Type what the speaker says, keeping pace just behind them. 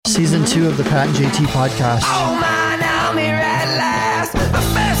Season 2 of the Pat and JT podcast. Oh man, I'm here at last. The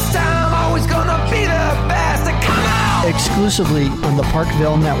best time, always gonna be the best. Come on! Exclusively on the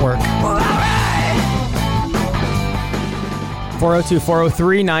Parkville Network. Well, alright!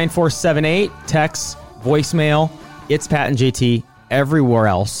 402-403-9478. Text, voicemail. It's Pat and JT everywhere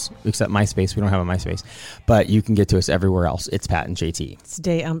else except MySpace. We don't have a MySpace, but you can get to us everywhere else. It's Pat and JT. It's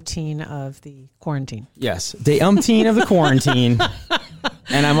day umpteen of the quarantine. Yes, day umpteen of the quarantine.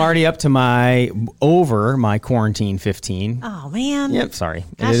 And I'm already up to my quarantine 15. Oh, man. Yep, sorry.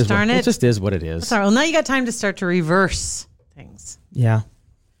 Gosh darn it. It just is what it is. Sorry. Well, now you got time to start to reverse things. Yeah.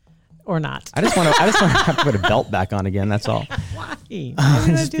 Or not. I just want to have to put a belt back on again. That's all. Why?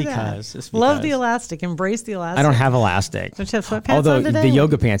 Just because. Love the elastic. Embrace the elastic. I don't have elastic. Don't you have sweatpants Although on today? the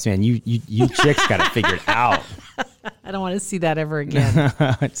yoga pants, man, you chicks got it figured out. I don't want to see that ever again.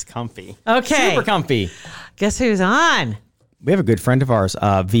 It's comfy. Okay. Super comfy. Guess who's on? We have a good friend of ours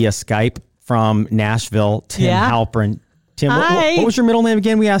via Skype from Nashville, Tim Halpern. Tim, what was your middle name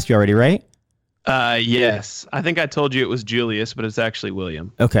again? We asked you already, right? Yes. I think I told you it was Julius, but it's actually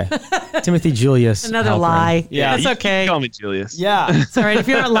William. Okay. Timothy Julius. Another Halpern. lie. Yeah. That's okay. You call me Julius. Yeah. It's all right. If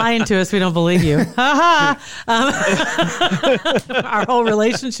you're not lying to us, we don't believe you. Our whole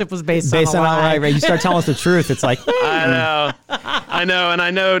relationship was based on a lie. Right. You start telling us the truth. It's like, I know. And I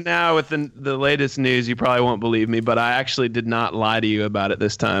know now with the latest news, you probably won't believe me, but I actually did not lie to you about it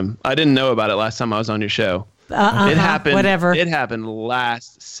this time. I didn't know about it last time I was on your show. It happened. Whatever. It happened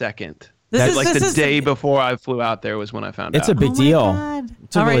last second. This is the day before I flew out there was when I found out. it's a big deal.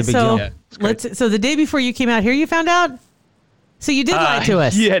 It's a All really right, big so deal. Yeah, so the day before you came out here, you found out? So you did lie to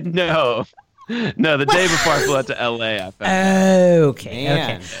us. Yeah, no. No, the day before I flew out to LA, I found out. Okay.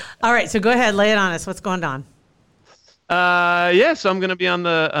 Man. Okay. All right. So go ahead. Lay it on us. What's going on? So I'm going to be on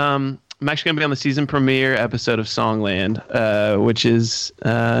I'm actually going to be on the season premiere episode of Songland, which is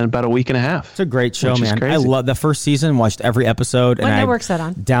about a week and a half. It's a great show, which is man. I crazy. love the first season, watched every episode. What network's that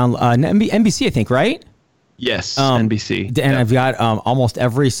on? NBC, I think, right? Yes, NBC. And Yep. I've got almost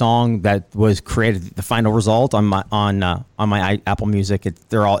every song that was created, the final result on my Apple Music.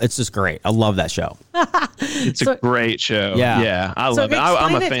 It's just great. I love that show. It's a great show. Yeah. I love it.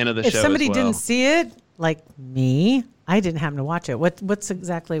 I'm a fan of the show If somebody as well. didn't see it, like me, I didn't happen to watch it. What's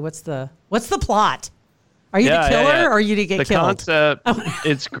the plot? Are you the killer or you to get the killed? concept,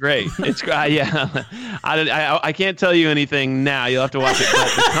 it's great. It's I can't tell you anything now. You'll have to watch it.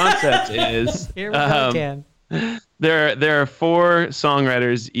 But the concept is Here we go again. there are 4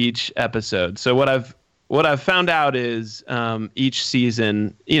 songwriters each episode. So what I've found out is each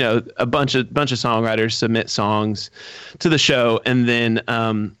season, a bunch of songwriters submit songs to the show, and then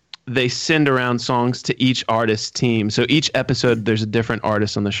they send around songs to each artist's team. So each episode, there's a different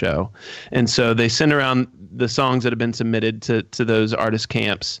artist on the show. And so they send around the songs that have been submitted to those artist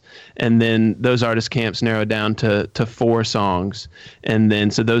camps. And then those artist camps narrow down to 4 songs. And then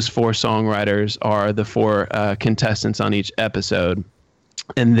so those 4 songwriters are the 4 contestants on each episode.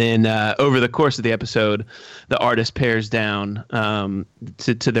 And then over the course of the episode, the artist pairs down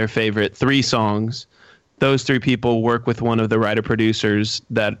to their favorite 3 songs. Those 3 people work with one of the writer-producers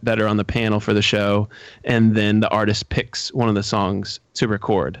that are on the panel for the show, and then the artist picks one of the songs to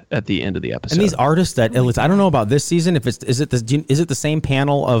record at the end of the episode. And these artists I don't know about this season. If is it the same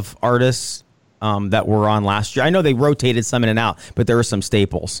panel of artists that were on last year? I know they rotated some in and out, but there were some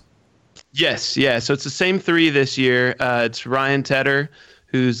staples. Yes, yeah. So it's the same 3 this year. It's Ryan Tedder,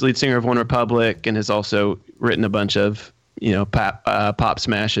 who's lead singer of One Republic and has also written a bunch of pop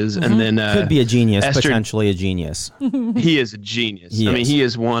smashes. Mm-hmm. And then Could be a genius, Esther, potentially a genius. He is a genius. He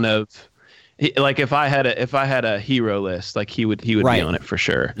is one of, like if I had a hero list, like he would Right. be on it for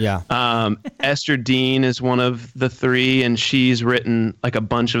sure. Yeah. Esther Dean is one of the 3, and she's written like a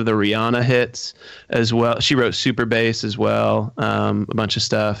bunch of the Rihanna hits as well. She wrote Super Bass as well, a bunch of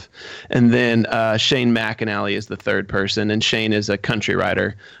stuff. And then Shane McAnally is the 3rd person, and Shane is a country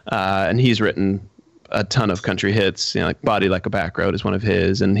writer, and he's written a ton of country hits, like Body Like a Back Road is one of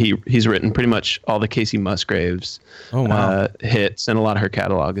his, and he's written pretty much all the Casey Musgraves hits and a lot of her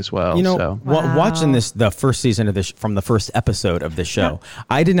catalog as well. Watching the first season of this, from the first episode of the show,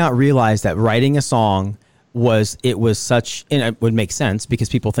 I did not realize that writing a song was such, and it would make sense because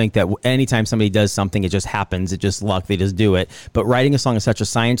people think that anytime somebody does something, it just happens, it's just luck, they just do it. But writing a song is such a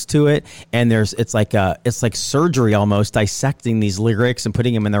science to it, and it's like surgery almost, dissecting these lyrics and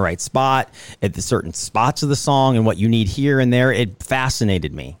putting them in the right spot at the certain spots of the song and what you need here and there. It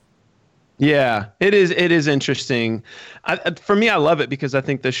fascinated me. Yeah, it is interesting. For me, I love it because I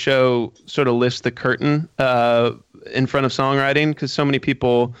think the show sort of lifts the curtain in front of songwriting, because so many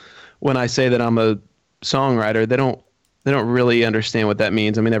people, when I say that I'm a songwriter, they don't really understand what that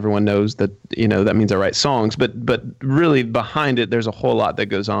means. I mean, everyone knows that, that means I write songs, but really behind it, there's a whole lot that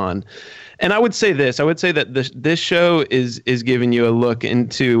goes on. And I would say that this show is giving you a look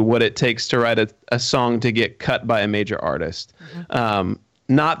into what it takes to write a song to get cut by a major artist. Mm-hmm.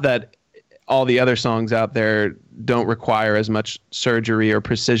 Not that all the other songs out there don't require as much surgery or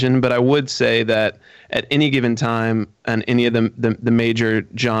precision, but I would say that at any given time on any of the major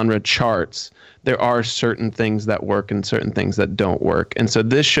genre charts, there are certain things that work and certain things that don't work. And so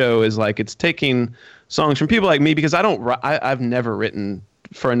this show is like, it's taking songs from people like me, because I've never written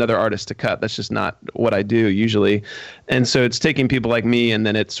for another artist to cut. That's just not what I do usually. And so it's taking people like me, and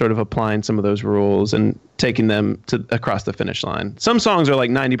then it's sort of applying some of those rules and taking them across the finish line. Some songs are like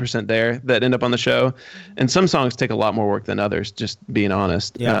 90% there that end up on the show, and some songs take a lot more work than others, just being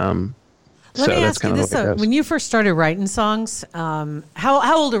honest. Yeah. Let me ask you this, though. When you first started writing songs,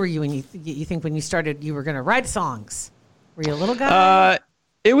 how old were you when you think when you started you were going to write songs? Were you a little guy?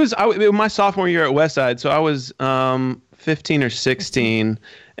 It was my sophomore year at Westside, so I was 15 or 16,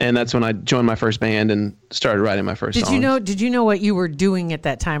 and that's when I joined my first band and started writing my first songs. Did you know what you were doing at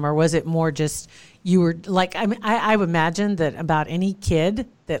that time, or was it more just you were like? I mean, I would imagine that about any kid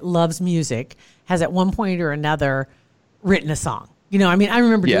that loves music has at one point or another written a song. I mean, I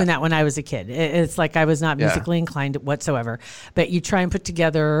remember doing that when I was a kid. It's like I was not musically inclined whatsoever, but you try and put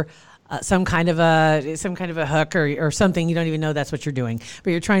together some kind of a hook or something. You don't even know that's what you're doing,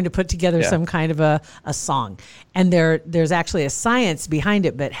 but you're trying to put together some kind of a song. And there's actually a science behind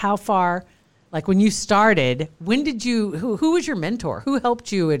it. But how far, like when you started, when did you? Who was your mentor? Who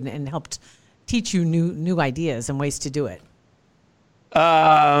helped you and helped teach you new ideas and ways to do it?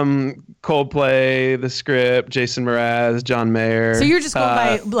 Coldplay, The Script, Jason Mraz, John Mayer. So you're just going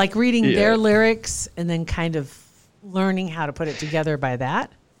by like reading their lyrics and then kind of learning how to put it together by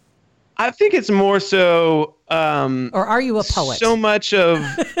that? I think it's more so. Or are you a poet? So much of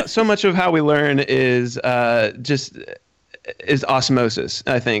how we learn is osmosis,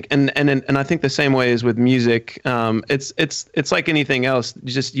 I think, and I think the same way is with music. It's like anything else.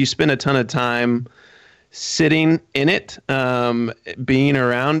 You spend a ton of time sitting in it, being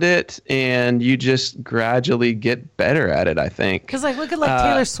around it, and you just gradually get better at it, I think. Because look at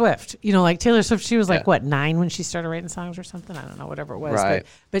Taylor Swift. Like Taylor Swift, she was 9 when she started writing songs or something. I don't know, whatever it was. Right.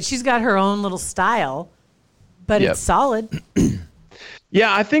 But she's got her own little style, but it's solid.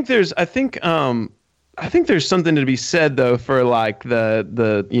 Yeah, I think there's something to be said though for like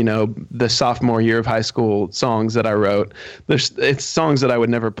the sophomore year of high school songs that I wrote. It's songs that I would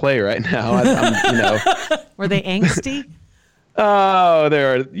never play right now. Were they angsty? Oh,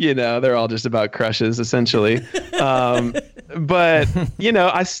 they're all just about crushes essentially. But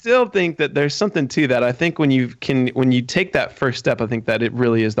I still think that there's something to that. I think when you take that first step, I think that it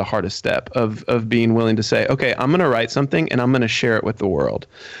really is the hardest step of being willing to say, okay, I'm going to write something and I'm going to share it with the world.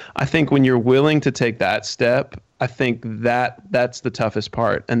 I think when you're willing to take that step, I think that's the toughest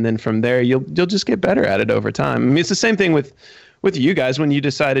part. And then from there, you'll just get better at it over time. I mean, it's the same thing with you guys when you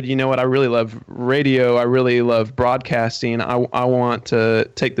decided, I really love radio. I really love broadcasting. I want to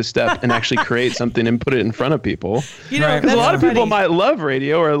take the step and actually create something and put it in front of people. Because a lot of people might love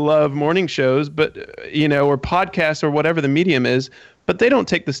radio or love morning shows, but, or podcasts or whatever the medium is, but they don't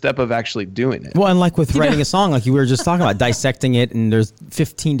take the step of actually doing it. Well, and like with writing a song, like you were just talking about, dissecting it, and there's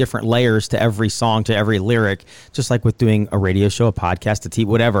 15 different layers to every song, to every lyric, just like with doing a radio show, a podcast, a TV,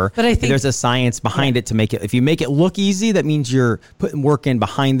 whatever. But I think there's a science behind it to make it. If you make it look easy, that means you're putting work in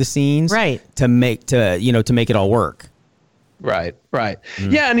behind the scenes, right? To make it all work. Right.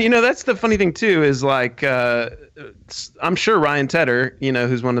 Yeah, and that's the funny thing too is like I'm sure Ryan Tedder,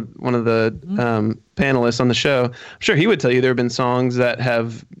 who's one of the panelists on the show, I'm sure he would tell you there have been songs that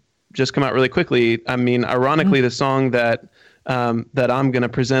have just come out really quickly. I mean, ironically, the song that I'm going to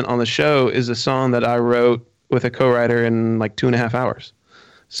present on the show is a song that I wrote with a co-writer in like 2.5 hours.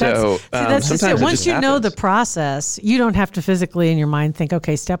 So that's sometimes just once you happens. know the process, you don't have to physically in your mind think,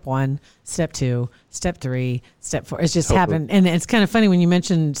 okay, step 1, step 2, step 3, step 4. It's just happened. And it's kind of funny when you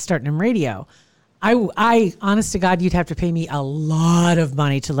mentioned starting in radio. I honest to God, you'd have to pay me a lot of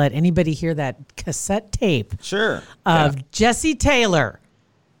money to let anybody hear that cassette tape of Jesse Taylor,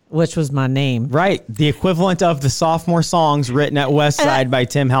 which was my name. Right. The equivalent of the sophomore songs written at Westside by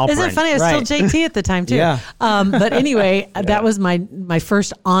Tim Halperin. Isn't it funny? I was still JT at the time, too. Yeah. But anyway, that was my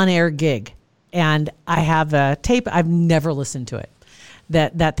first on-air gig. And I have a tape. I've never listened to it.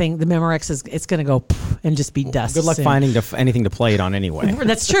 That thing, the Memorex, it's going to go and just be dust. Good luck finding anything to play it on anyway.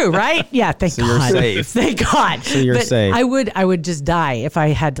 That's true, right? Yeah, thank God. You're safe. Thank God. So you're safe. I would just die if I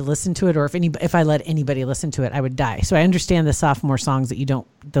had to listen to it, or if I let anybody listen to it, I would die. So I understand the sophomore songs that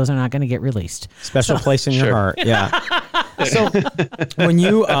those are not going to get released. Special place in your heart. Yeah. So when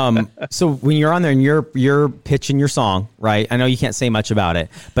you when you're on there and you're pitching your song, right? I know you can't say much about it,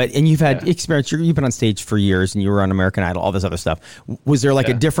 but you've had experience. You've been on stage for years, and you were on American Idol, all this other stuff. Was there like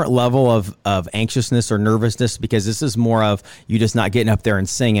a different level of anxiousness or nervousness, because this is more of you just not getting up there and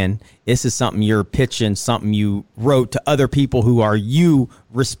singing? This is something you're pitching, something you wrote to other people who you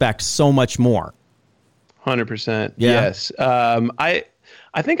respect so much more. 100%. Yeah. Yes.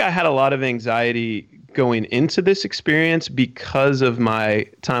 I think I had a lot of anxiety going into this experience because of my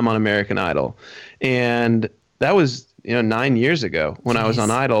time on American Idol. And that was, 9 years ago when I was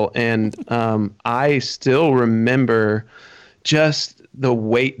on Idol. And I still remember just the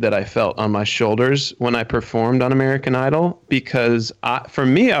weight that I felt on my shoulders when I performed on American Idol, because for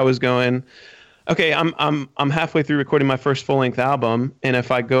me, I was going, okay, I'm halfway through recording my first full-length album, and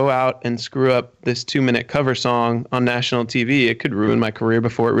if I go out and screw up this 2-minute cover song on national TV, it could ruin my career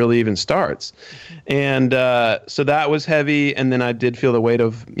before it really even starts. And so that was heavy, and then I did feel the weight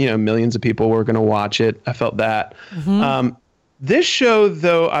of, millions of people were going to watch it. I felt that. This show,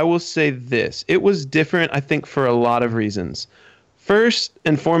 though, I will say this. It was different, I think, for a lot of reasons. First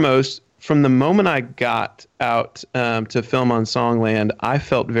and foremost, from the moment I got out to film on Songland, I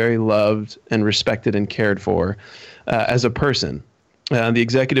felt very loved and respected and cared for as a person. The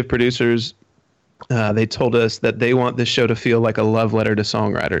executive producers, they told us that they want this show to feel like a love letter to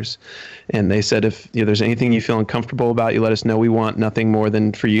songwriters. And they said, if there's anything you feel uncomfortable about, you let us know. We want nothing more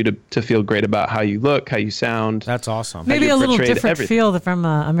than for you to feel great about how you look, how you sound. That's awesome. Maybe a little different feel from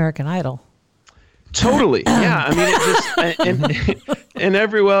American Idol. Totally. Yeah. I mean, it just in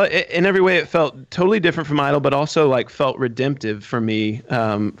every way it felt totally different from Idol, but also like felt redemptive for me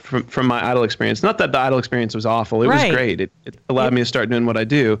from my Idol experience. Not that the Idol experience was awful. It was great. It allowed me to start doing what I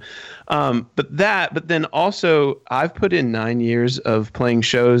do. But then also I've put in 9 years of playing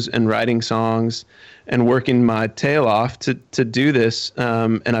shows and writing songs and working my tail off to do this.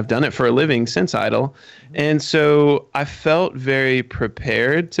 And I've done it for a living since Idol. And so I felt very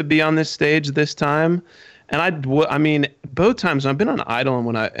prepared to be on this stage this time. And I mean, both times I've been on Idol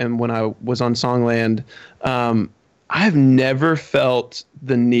and when I was on Songland, I've never felt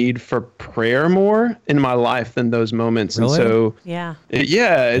the need for prayer more in my life than those moments. Really? And so,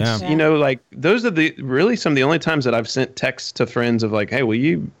 it's like those are really some of the only times that I've sent texts to friends of like, hey, will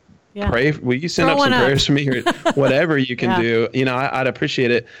you pray? Will you send up some prayers for me, or whatever you can do? I'd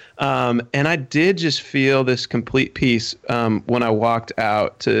appreciate it. And I did just feel this complete peace when I walked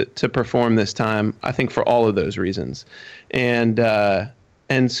out to perform this time. I think for all of those reasons, and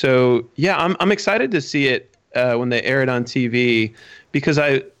so I'm excited to see it when they air it on TV, because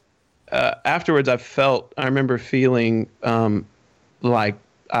afterwards I remember feeling like.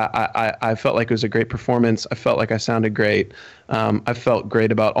 I felt like it was a great performance. I felt like I sounded great. I felt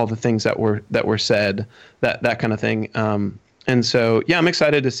great about all the things that were said, that kind of thing. And so, I'm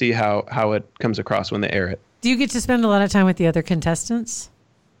excited to see how it comes across when they air it. Do you get to spend a lot of time with the other contestants?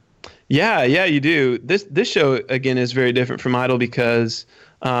 Yeah, you do. This show, again, is very different from Idol because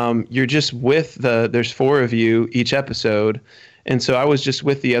you're just with there's 4 of you each episode. And so I was just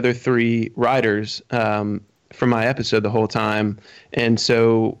with the other 3 writers for my episode the whole time. And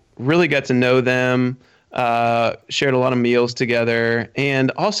so really got to know them, shared a lot of meals together. And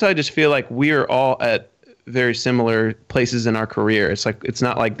also I just feel like we are all at very similar places in our career. It's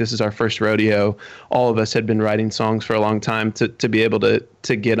not like this is our first rodeo. All of us had been writing songs for a long time to be able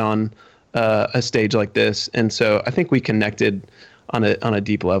to get on a stage like this. And so I think we connected on a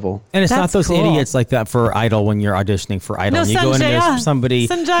deep level. And it's not those idiots like that for Idol when you're auditioning for Idol. No, and you go in and there's somebody,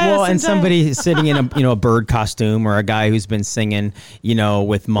 and somebody sitting in a bird costume, or a guy who's been singing,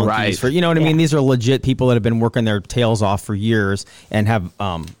 with monkeys for, what I mean? These are legit people that have been working their tails off for years and have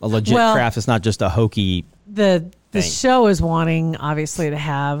a legit craft. It's not just a hokey The show is wanting, obviously, to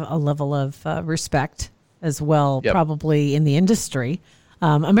have a level of respect as well, probably in the industry.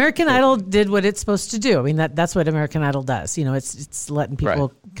 American Idol did what it's supposed to do. I mean, that's what American Idol does. It's letting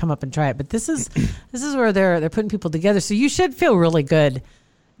people come up and try it. But this is where they're putting people together. So you should feel really good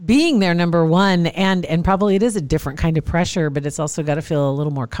being there, number one, and probably it is a different kind of pressure, but it's also got to feel a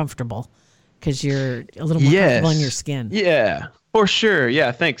little more comfortable because you're a little more comfortable in your skin. Yeah, for sure.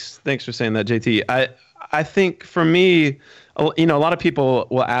 Yeah, thanks for saying that, JT. I think for me, a lot of people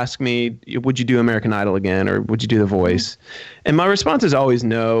will ask me, would you do American Idol again, or would you do The Voice? And my response is always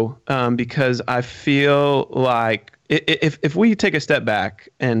no, because I feel like if we take a step back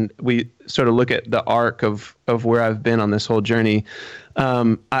and we sort of look at the arc of where I've been on this whole journey,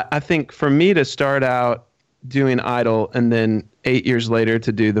 I think for me to start out doing Idol and then 8 years later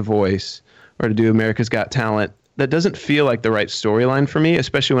to do The Voice or to do America's Got Talent, that doesn't feel like the right storyline for me,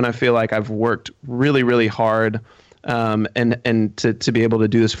 especially when I feel like I've worked really, really hard and to be able to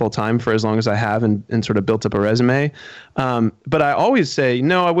do this full time for as long as I have and sort of built up a resume. But I always say,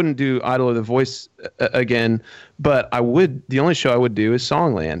 no, I wouldn't do Idol or The Voice again, but the only show I would do is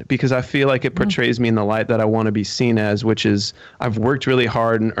Songland, because I feel like it portrays me in the light that I want to be seen as, which is I've worked really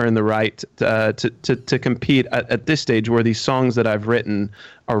hard and earned the right to compete at this stage where these songs that I've written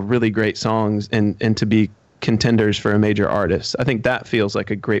are really great songs and to be contenders for a major artist. I think that feels like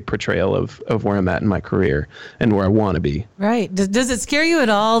a great portrayal of where I'm at in my career and where I want to be. Right. Does it scare you at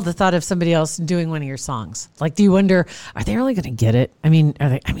all, the thought of somebody else doing one of your songs? Like, do you wonder, are they really going to get it? I mean,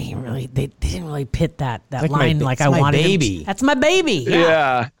 really, they didn't really pit that like line my, like it's I my wanted. baby. That's my baby.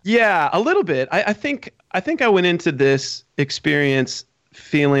 Yeah, a little bit. I think I went into this experience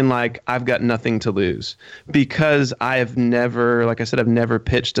feeling like I've got nothing to lose, because I've never, like I said, I've never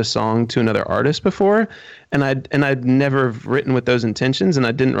pitched a song to another artist before, and I'd never written with those intentions, and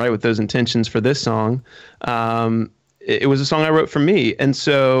I didn't write with those intentions for this song. It was a song I wrote for me, and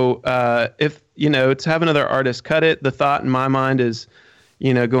so if to have another artist cut it, the thought in my mind is,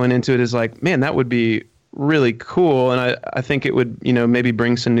 going into it is like, man, that would be really cool, and I think it would maybe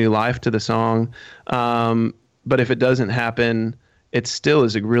bring some new life to the song. But if it doesn't happen, it still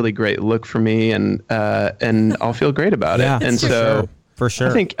is a really great look for me, and I'll feel great about it. And so for sure,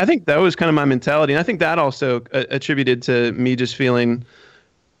 I think that was kind of my mentality, and I think that also attributed to me just feeling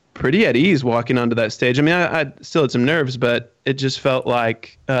pretty at ease walking onto that stage. I mean, I still had some nerves, but it just felt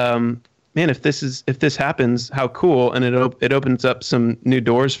like, man, if this happens, how cool, and it opens up some new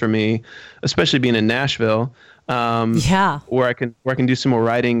doors for me, especially being in Nashville. Where I can do some more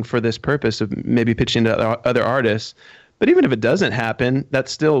writing for this purpose of maybe pitching to other artists. But even if it doesn't happen,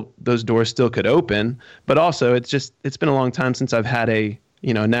 those doors still could open. But also, it's been a long time since I've had a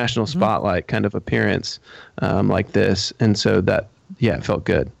national spotlight kind of appearance like this, and so it felt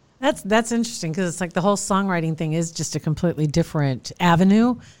good. That's interesting, because it's like the whole songwriting thing is just a completely different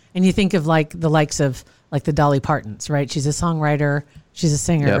avenue. And you think of like the likes of like the Dolly Partons, right? She's a songwriter, she's a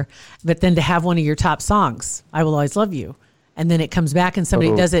singer, but then to have one of your top songs, "I Will Always Love You," and then it comes back and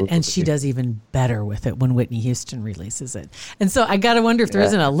somebody does it, and she does even better with it when Whitney Houston releases it. And so I got to wonder if there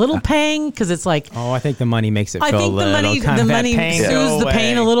isn't a little pang, because it's like, I think the money makes it feel I think a little the money soothes the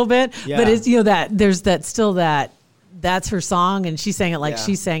pain a little bit. Yeah. But it's that there's that still that's her song, and she sang it like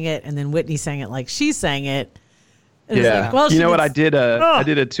she sang it, and then Whitney sang it like she sang it. And it's like, well, what? I did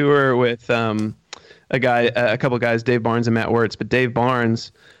a tour with a couple of guys, Dave Barnes and Matt Wirtz. But Dave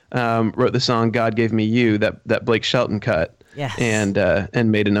Barnes wrote the song "God Gave Me You" that Blake Shelton cut. Yes. And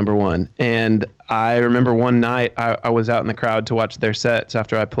made a #1. And I remember one night I was out in the crowd to watch their sets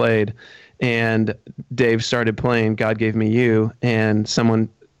after I played, and Dave started playing "God Gave Me You," and someone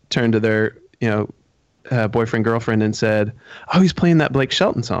turned to their boyfriend, girlfriend, and said, "Oh, he's playing that Blake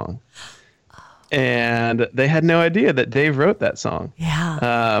Shelton song." And they had no idea that Dave wrote that song.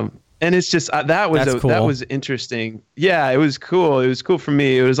 Yeah. And it's just that was interesting. Yeah, it was cool. It was cool for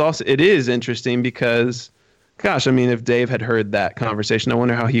me. It is interesting because, gosh, I mean, if Dave had heard that conversation, I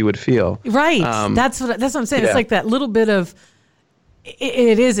wonder how he would feel. Right. That's what I'm saying. Yeah. It's like that little bit of.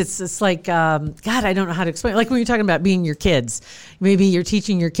 It's like, God, I don't know how to explain. Like when you're talking about being your kids, maybe you're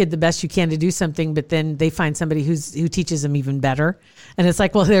teaching your kid the best you can to do something, but then they find somebody who teaches them even better. And it's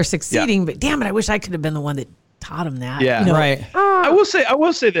like, well, they're succeeding, but damn it, I wish I could have been the one that taught them that. Yeah. Right. I will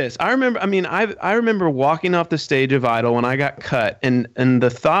say this. I remember walking off the stage of Idol when I got cut, and the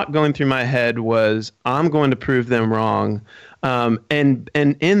thought going through my head was, I'm going to prove them wrong. And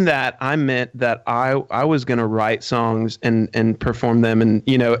in that, I meant that I was going to write songs and perform them,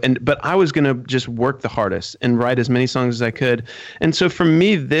 but I was going to just work the hardest and write as many songs as I could. And so for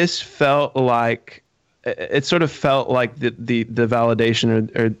me, this felt like, it sort of felt like the validation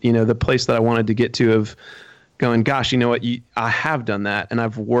or the place that I wanted to get to of going, gosh, you know what, I have done that, and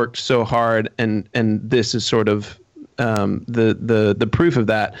I've worked so hard, and this is sort of the proof of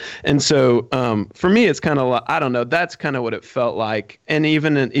that. And so for me, it's kind of, I don't know, that's kind of what it felt like. And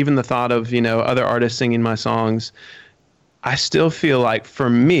even the thought of other artists singing my songs, I still feel like, for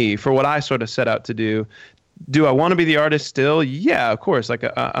me, for what I sort of set out to do I want to be the artist still? Yeah, of course. Like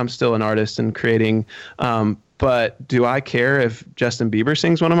I'm still an artist and creating. But do I care if Justin Bieber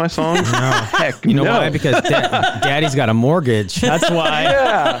sings one of my songs? No. Heck, you know no. why? Because Daddy's got a mortgage. That's why.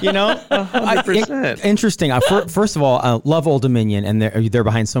 Yeah. 100%. Interesting. First of all, I love Old Dominion, and they're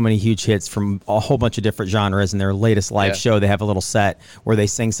behind so many huge hits from a whole bunch of different genres. In their latest live show, they have a little set where they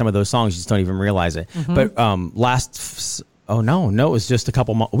sing some of those songs. You just don't even realize it. Mm-hmm. But last no, it was just a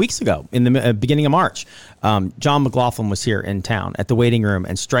couple weeks ago in the beginning of March. John McLaughlin was here in town at the waiting room,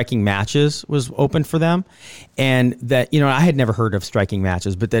 and Striking Matches was open for them. And that, I had never heard of Striking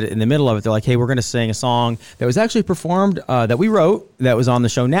Matches, but that in the middle of it, they're like, hey, we're going to sing a song that was actually performed, that we wrote, that was on the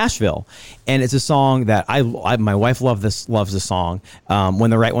show Nashville. And it's a song that my wife loves the song, When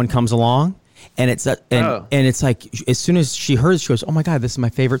the Right One Comes Along. And it's it's like, as soon as she heard it, she goes, oh my God, this is my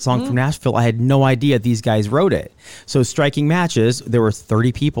favorite song from Nashville. I had no idea these guys wrote it. So Striking Matches, there were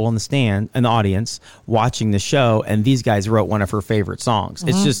 30 people in the audience watching the show, and these guys wrote one of her favorite songs.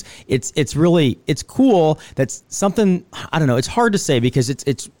 It's just, it's really, it's cool. That's something, I don't know, it's hard to say because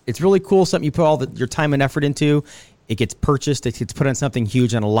it's really cool. Something you put all your time and effort into. It gets purchased, it gets put on something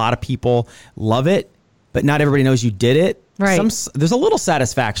huge, and a lot of people love it, but not everybody knows you did it. Right. There's a little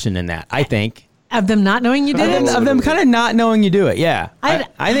satisfaction in that, I think. Of them not knowing you did it? Of them kind of not knowing you do it, yeah.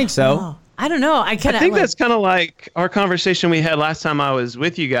 I think so. Oh, I don't know. I think that's kind of like our conversation we had last time I was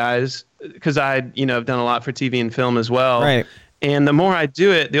with you guys, because I've done a lot for TV and film as well. Right. And the more I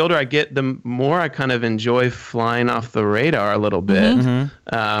do it, the older I get, the more I kind of enjoy flying off the radar a little bit.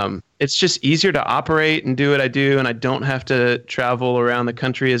 It's just easier to operate and do what I do, and I don't have to travel around the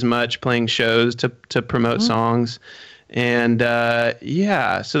country as much playing shows to promote songs. And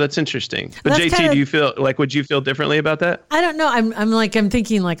so that's interesting. But that's JT, do you feel like, would you feel differently about that? I don't know. I'm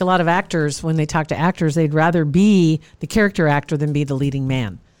thinking like a lot of actors, when they talk to actors, they'd rather be the character actor than be the leading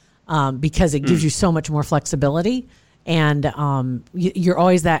man, because it gives you so much more flexibility. And you're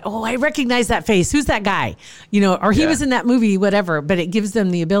always that, I recognize that face. Who's that guy? Or he was in that movie, whatever. But it gives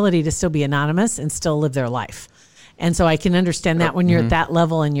them the ability to still be anonymous and still live their life. And so I can understand that when you're at that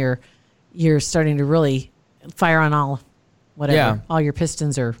level and you're starting to really fire on all your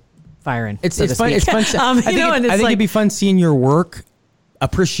pistons are firing. It's fun. It's fun. I think it'd be fun seeing your work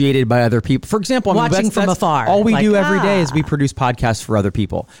appreciated by other people. For example, watching from afar. All we do every day is we produce podcasts for other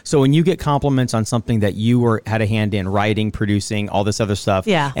people. So when you get compliments on something that you had a hand in writing, producing, all this other stuff,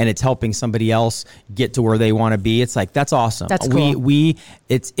 and it's helping somebody else get to where they want to be, it's like, that's awesome. That's cool. We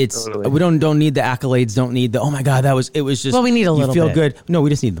don't need the accolades, don't need the, oh my God, it was just, well, we need a little bit. You feel good. No, we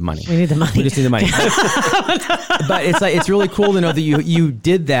just need the money. We need the money. We just need the money. But it's like, it's really cool to know that you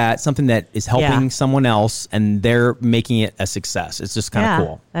did that, something that is helping someone else, and they're making it a success. It's just kind of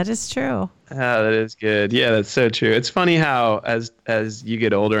cool. That is true. That is good. Yeah, that's so true. It's funny how as you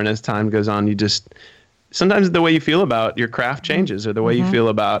get older and as time goes on, you just, sometimes the way you feel about your craft changes, or the way you feel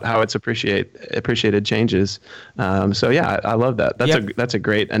about how it's appreciated changes. So yeah, I love that. That's a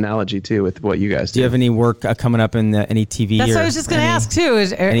great analogy too with what you guys do. Do you have any work coming up in any TV? That's what I was just going to ask too.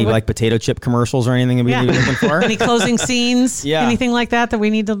 Any like potato chip commercials or anything that we need to be looking for? Any closing scenes? Anything like that we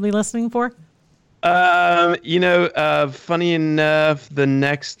need to be listening for? Funny enough, the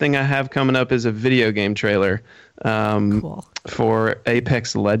next thing I have coming up is a video game trailer. Cool. For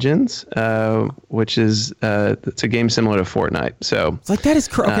Apex Legends, which is it's a game similar to Fortnite. So it's like, that is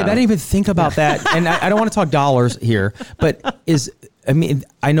okay. I didn't even think about that, and I don't want to talk dollars here, but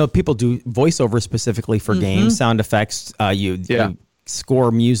I know people do voiceover specifically for games, sound effects. You score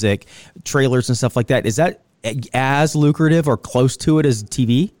music, trailers, and stuff like that. Is that as lucrative or close to it as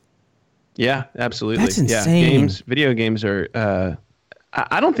TV? Yeah, absolutely. That's insane. Video games are.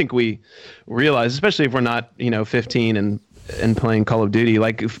 I don't think we realize, especially if we're not 15 and playing Call of Duty.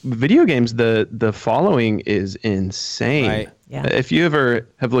 Like video games, the following is insane. Right. Yeah. If you ever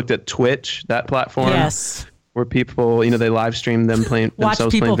have looked at Twitch, that platform, yes, where people they live stream them playing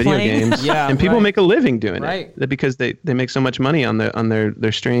themselves playing video games, and people make a living doing it, because they make so much money on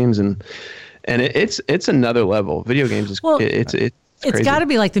their streams, and it's another level. Video games is It's got to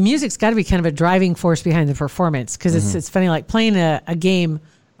be like, the music's got to be kind of a driving force behind the performance, because it's funny, like playing a game.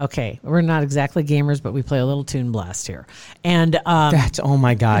 Okay, we're not exactly gamers, but we play a little Toon Blast here, and that's, oh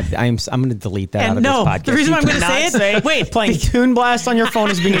my God, I'm going to delete that out of this podcast. The reason why I'm going to say it, wait, playing Toon Blast on your phone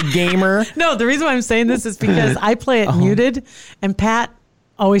is being a gamer. No, the reason why I'm saying this is because I play it muted, and Pat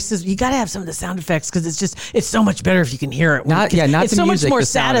always says, you got to have some of the sound effects, because it's so much better if you can hear it. It's so much more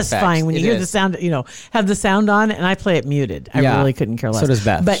satisfying when you hear the sound, have the sound on, and I play it muted. I really couldn't care less. So does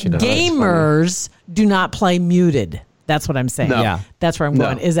Beth. But gamers do not play muted. That's what I'm saying. No. Yeah. That's where I'm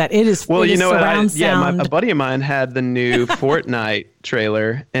going. Is that it is well, it is surround sound. A buddy of mine had the new Fortnite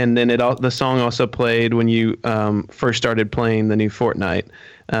trailer, and then the song also played when you first started playing the new Fortnite.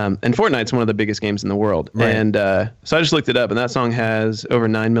 And Fortnite's one of the biggest games in the world. Right. And so I just looked it up, and that song has over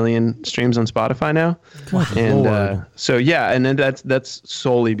 9 million streams on Spotify now. Good and Lord. so yeah, and then that's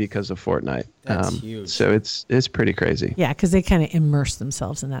solely because of Fortnite. That's huge. So it's pretty crazy. Yeah, because they kind of immerse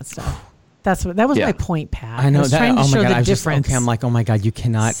themselves in that stuff. That was my point, Pat. I know I was that. trying to show the difference. I'm like, oh my God, you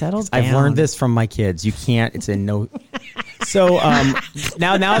cannot. Settle I've down. learned this from my kids. You can't. It's a no. So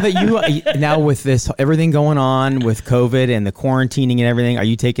now with this everything going on with COVID and the quarantining and everything, are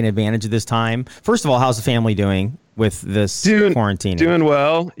you taking advantage of this time? First of all, how's the family doing with this quarantine? Doing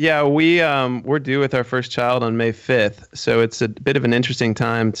well. Yeah, we're due with our first child on May 5th, so it's a bit of an interesting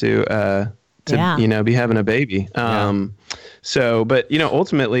time to be having a baby. So, but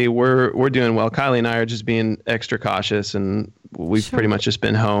ultimately we're doing well. Kylie and I are just being extra cautious, and we've pretty much just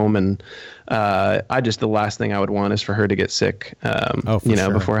been home. And the last thing I would want is for her to get sick.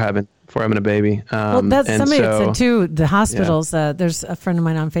 Before having a baby. Well, that's somebody that said too. The hospitals. There's a friend of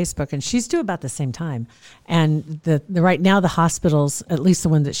mine on Facebook, and she's due about the same time. And the right now the hospitals, at least the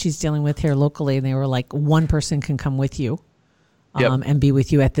one that she's dealing with here locally, they were like one person can come with you, and be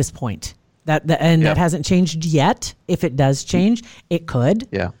with you at this point. That hasn't changed yet. If it does change, it could.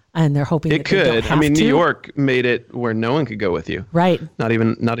 Yeah. And they're hoping it could. I mean, New York made it where no one could go with you. Right. Not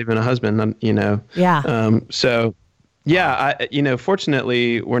even a husband. Yeah.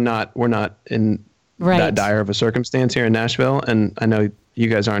 Fortunately, we're not in that dire of a circumstance here in Nashville, and I know you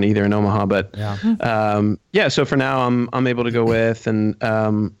guys aren't either in Omaha, but so for now, I'm able to go with, and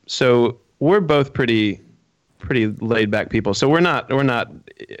so we're both pretty laid back people. So we're not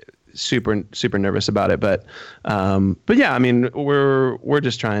super nervous about it, but yeah, I mean, we're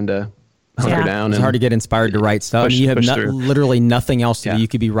just trying to hunker down. It's hard to get inspired to write stuff. You have literally nothing else to do. You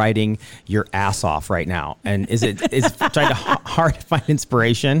could be writing your ass off right now. And is trying to hard to find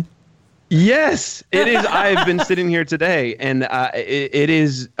inspiration? Yes, it is. I've been sitting here today, and it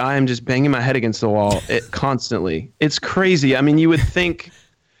is. I am just banging my head against the wall constantly. It's crazy. I mean, you would think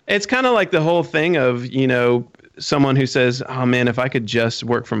it's kind of like the whole thing of someone who says, "Oh man, if I could just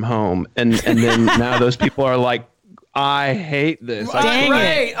work from home," and then now those people are like, "I hate this.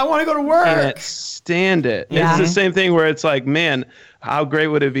 I want to go to work. I can't stand it." Yeah. It's the same thing where it's like, man, how great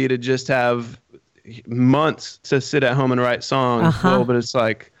would it be to just have months to sit at home and write songs? Well, but it's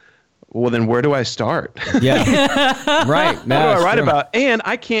like, well, then where do I start? Yeah. Right. What do I write about? And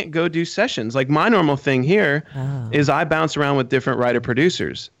I can't go do sessions. Like my normal thing here is I bounce around with different writer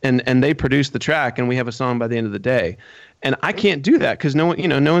producers, and they produce the track, and we have a song by the end of the day. And I can't do that because no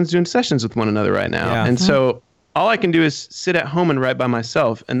one's doing sessions with one another right now. Yeah. And so all I can do is sit at home and write by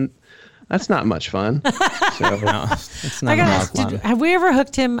myself, and that's not much fun. So no, it's not much fun. Have we ever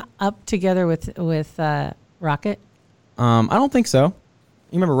hooked him up together with Rocket? I don't think so.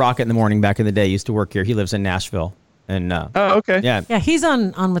 You remember Rocket in the Morning back in the day? He used to work here. He lives in Nashville. And oh, okay. Yeah. Yeah, he's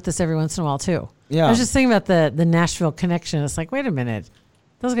on with us every once in a while too. Yeah. I was just thinking about the Nashville connection. It's like, wait a minute.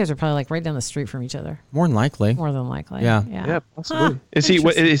 Those guys are probably like right down the street from each other. More than likely. Yeah. Yeah, possibly. Is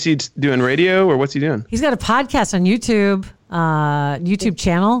he doing radio, or what's he doing? He's got a podcast on YouTube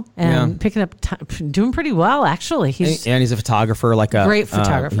channel, and picking up, doing pretty well actually. He's great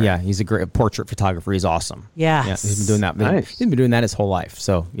photographer. He's a great portrait photographer. He's awesome. Yes. Yeah, he's been doing that. Nice. He's been doing that his whole life.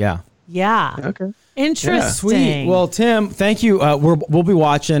 So yeah. Yeah. Okay. Interesting. Yeah. Sweet. Well, Tim, thank you. We'll be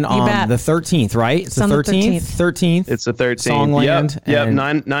watching on the 13th, right? It's the 13th. 13th. It's the 13th. Songland.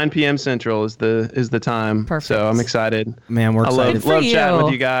 Yep. 9 p.m. Central is the time. Perfect. So I'm excited. Man, we're excited. I love chatting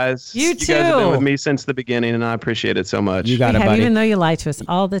with you guys. You too. You guys have been with me since the beginning, and I appreciate it so much. You got it, buddy. Even though you lie to us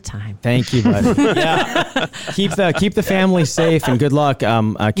all the time. Thank you, buddy. Yeah. Keep the family safe, and good luck.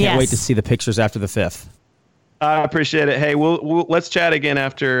 I can't wait to see the pictures after the 5th. I appreciate it. Hey, we'll let's chat again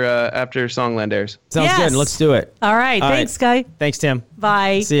after Songland airs. Sounds good. Let's do it. All right. Thanks, Guy. Thanks, Tim.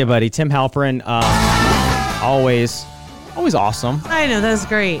 Bye. See you, buddy. Tim Halperin, always awesome. I know, that was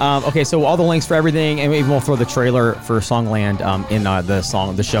great. Okay, so all the links for everything, and we'll throw the trailer for Songland in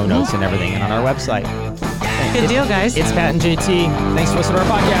the show notes and everything, and on our website. Good deal, guys. It's Pat and JT. Thanks for listening to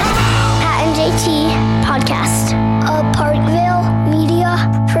our podcast. Pat and JT Podcast, a Parkville Media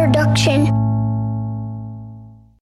Production.